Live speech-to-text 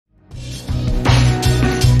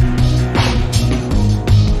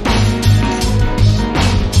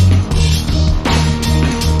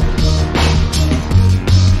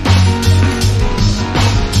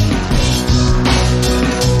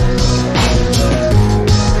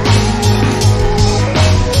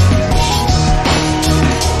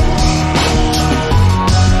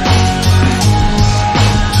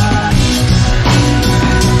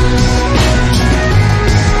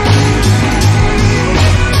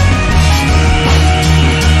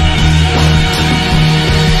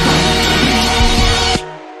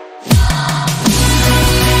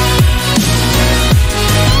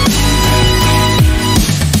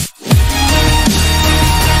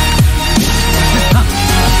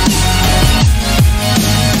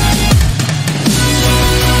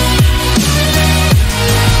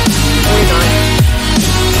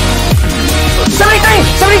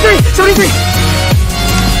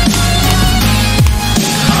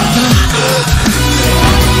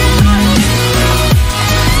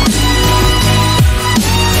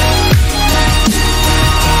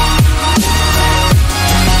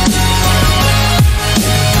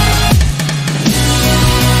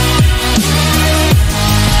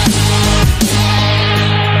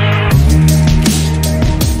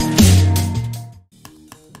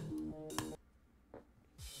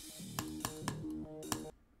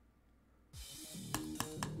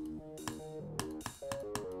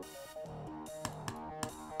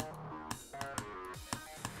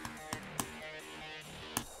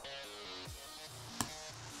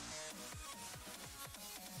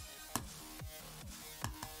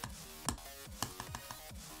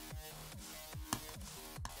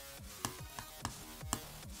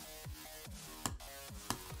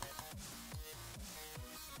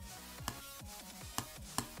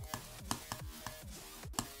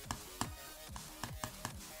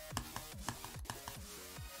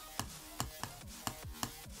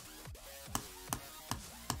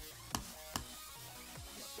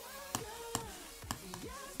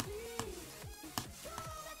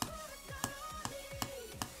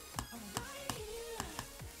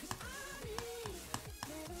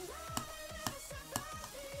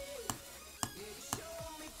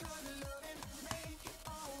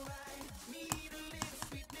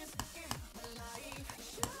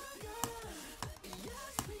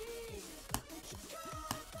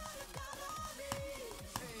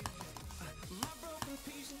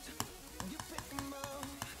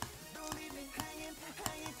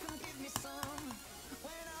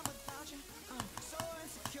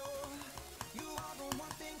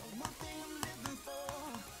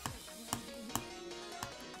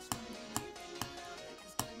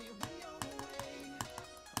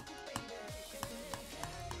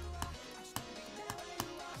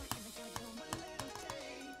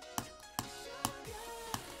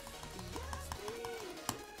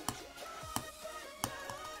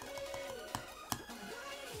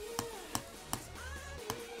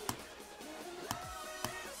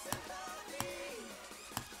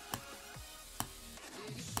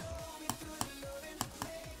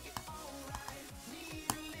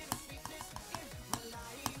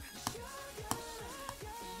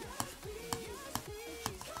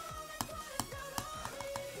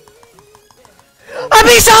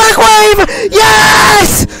me, Sonic Wave!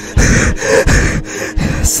 Yes!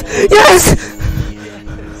 Yes! Yes!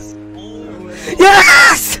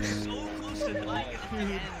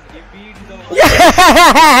 Yes!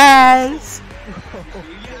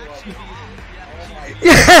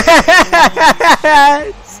 Yes!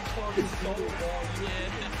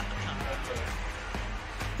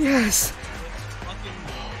 Yes!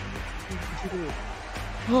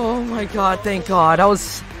 Oh my god, thank god. I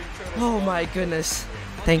was... Oh my goodness.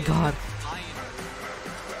 Thank god.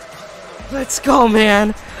 Let's go,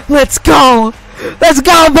 man. Let's go. Let's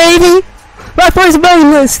go, baby. My first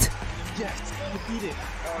main list.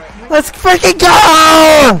 Let's freaking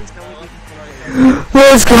go.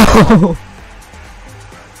 Let's go.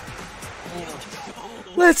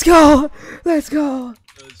 Let's go. Let's go.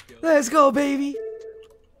 Let's go, baby.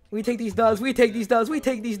 We take these dubs. We take these dubs. We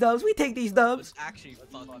take these dubs. We take these dubs. Actually,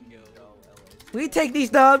 fucking go. We take these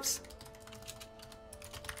dubs.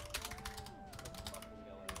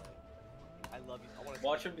 I love you. I want to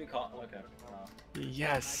Watch him be caught. Okay.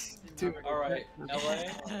 Yes. Dude. Alright, LA.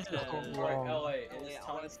 Alright, Wow. LA. It's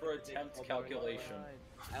time for attempt calculation.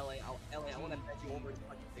 LA, I want to bet you over to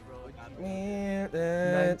fucking big bro. Hold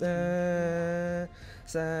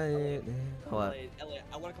on. LA,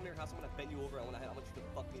 I want to come to your house. I want to bend you over. I want you to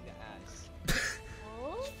fuck me in the ass.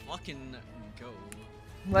 Fucking go.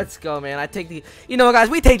 Let's go, man. I take the. You know, guys,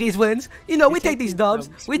 we take these wins. You know, we take these dubs.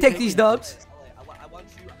 We take these dubs. LA, I want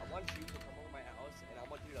you to come over my house, and I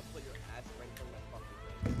want you to put your ass right in front of my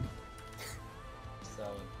fucking face. So,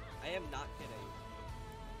 I am not kidding.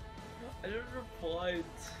 I didn't reply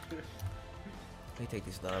to We take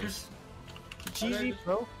these dubs. GG,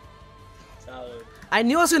 bro. Salad. I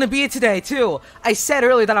knew I was gonna beat it today too. I said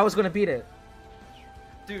earlier that I was gonna beat it.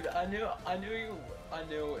 Dude, I knew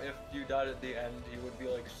if you died at the end, you would be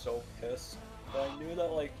like so pissed. But I knew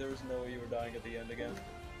that like there was no way you were dying at the end again.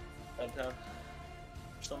 That time.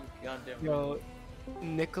 Some goddamn. Yo,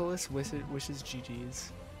 Nicholas wishes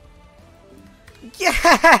GG's.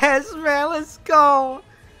 Yes, man. Let's go.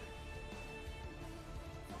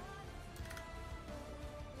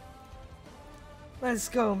 Let's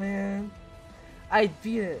go, man. I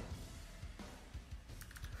beat it.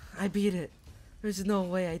 I beat it. There's no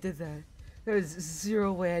way I did that. There's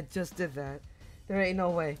zero way I just did that. There ain't no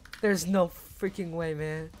way. There's no freaking way,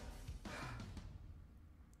 man.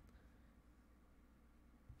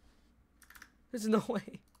 There's no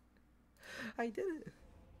way. I did it.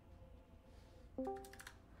 I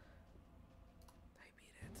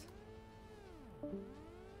beat it.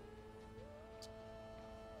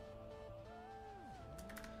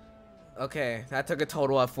 Okay, that took a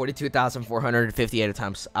total of 42,458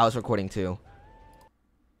 times. I was recording too.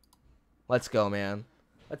 Let's go, man.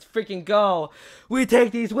 Let's freaking go. We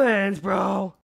take these wins, bro.